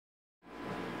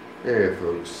Hey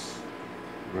folks,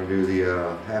 we're going to do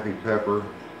the Happy Pepper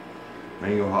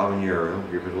Mango Habanero.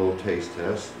 Give it a little taste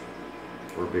test,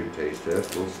 or a big taste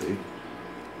test, we'll see.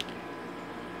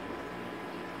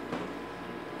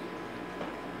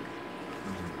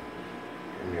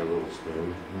 Give me a little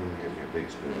spoon, give me a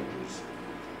big spoon please.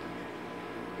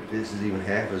 If this is even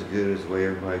half as good as the way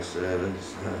everybody says,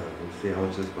 let's see how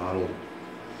much this bottle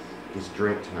gets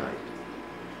drink tonight.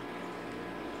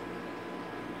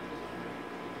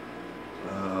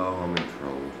 Oh, I'm in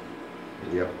trouble.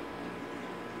 Yep.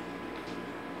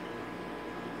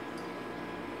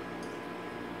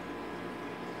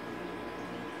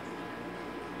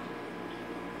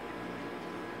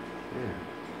 Yeah.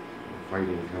 The fight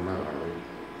didn't come out, alright.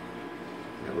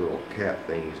 That little cap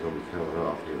thing is going to be coming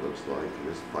off here, looks like.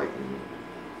 This fighting.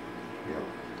 Yep.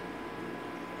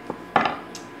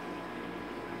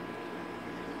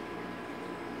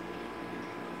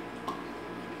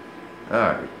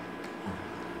 Alright.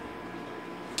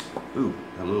 Ooh,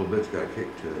 that little bit's got a kick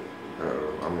to it.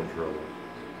 Uh-oh, I'm in trouble.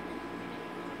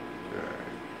 Alright.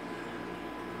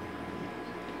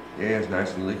 Yeah, it's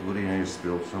nice and liquidy, and I just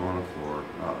spilled some on the floor.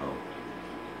 Uh-oh.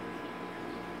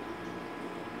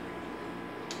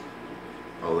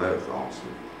 Oh, that is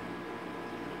awesome.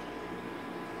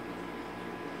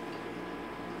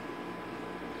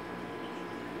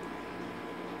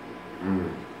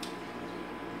 Mmm.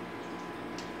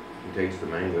 You taste the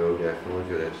mango, definitely,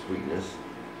 to that sweetness.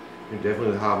 And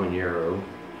definitely the habanero.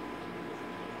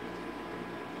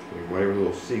 And whatever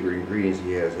little secret ingredients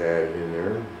he has added in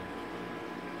there.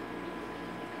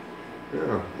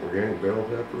 Yeah, organic bell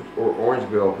peppers, or orange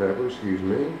bell pepper, excuse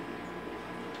me.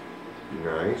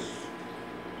 Nice.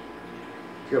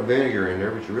 It's got vinegar in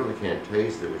there, but you really can't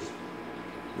taste it. It's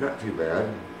not too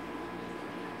bad.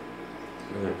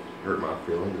 Doesn't hurt my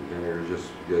feelings. The vinegar is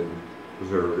just good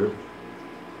preservative.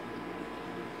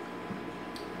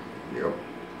 Yep.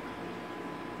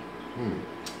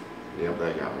 Yep,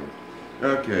 that got me.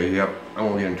 Okay, yep. I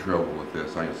won't get in trouble with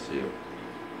this. I can see it.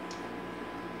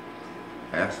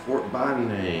 Ask for it by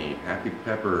name. Happy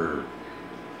Pepper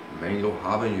Mango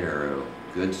Habanero.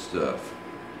 Good stuff.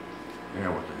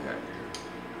 Now what the heck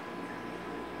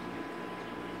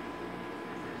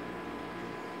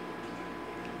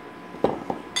here?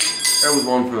 That was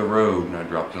one for the road and I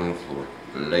dropped it on the floor.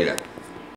 Later.